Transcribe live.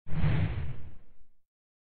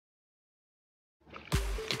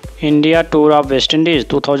India Tour of West Indies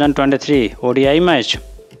 2023 ODI match.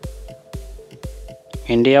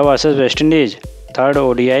 India vs West Indies, third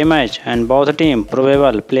ODI match, and both team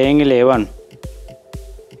probable playing 11.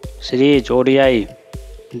 Series ODI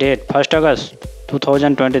date 1st August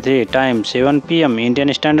 2023, time 7 p.m.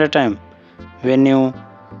 Indian Standard Time, venue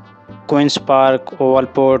Queen's Park, Oval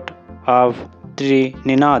Port of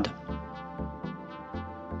Trinidad.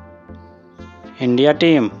 India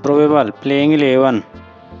team probable playing 11.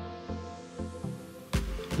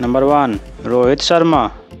 Number 1 Rohit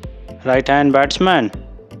Sharma, right hand batsman.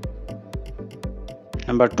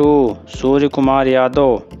 Number 2 Surya Kumar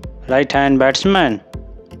Yadav, right hand batsman.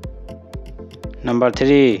 Number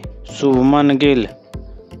 3 Shubman Gill,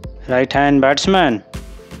 right hand batsman.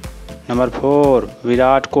 Number 4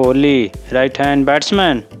 Virat Kohli, right hand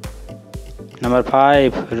batsman. Number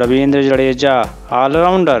 5 Ravindra Jadeja, all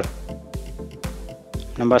rounder.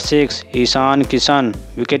 Number 6 Ishan Kishan,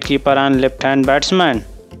 wicket keeper and left hand batsman.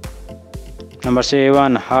 Number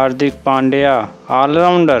 7 Hardik Pandya, all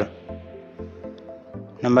rounder.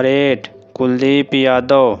 Number 8 Kuldeep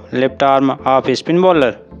Yadav, left arm off spin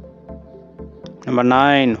bowler. Number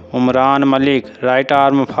 9 Umran Malik, right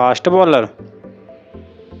arm fast bowler.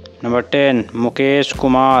 Number 10 Mukesh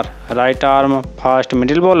Kumar, right arm fast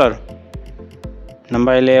middle bowler.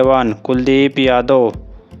 Number 11 Kuldeep Yadav,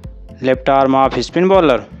 left arm off spin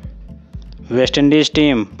bowler. West Indies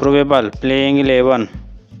team probable playing 11.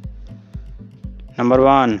 Number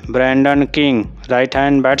 1 Brandon King, right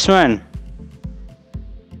hand batsman.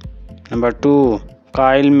 Number 2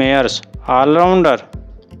 Kyle Mayers, all rounder.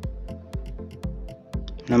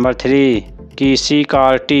 Number 3 Kesey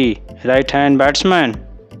Carty, right hand batsman.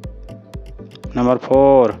 Number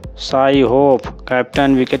 4 Sai Hope,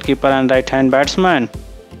 captain, wicket keeper and right hand batsman.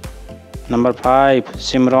 Number 5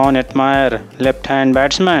 Simron Atmayer, left hand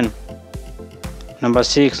batsman. Number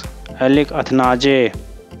 6 Alec Athanaje,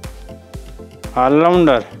 all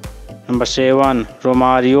rounder. Number 7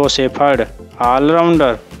 Romario Shepherd, all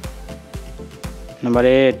rounder. Number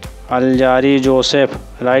 8 Aljari Joseph,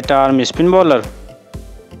 right arm spin bowler.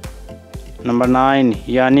 Number 9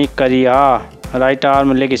 Yannick Kariha, right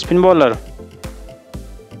arm leg spin bowler.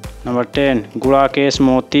 Number 10 Gurakesh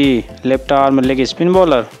Moti, left arm leg spin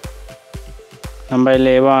bowler. Number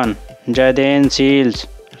 11 Jayden Seals,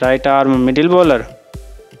 right arm middle bowler.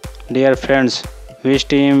 Dear friends, which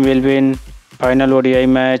team will win final ODI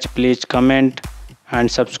match? Please comment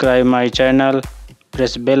and subscribe my channel.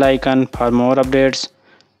 Press bell icon for more updates.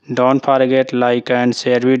 Don't forget like and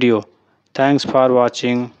share video. Thanks for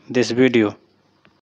watching this video.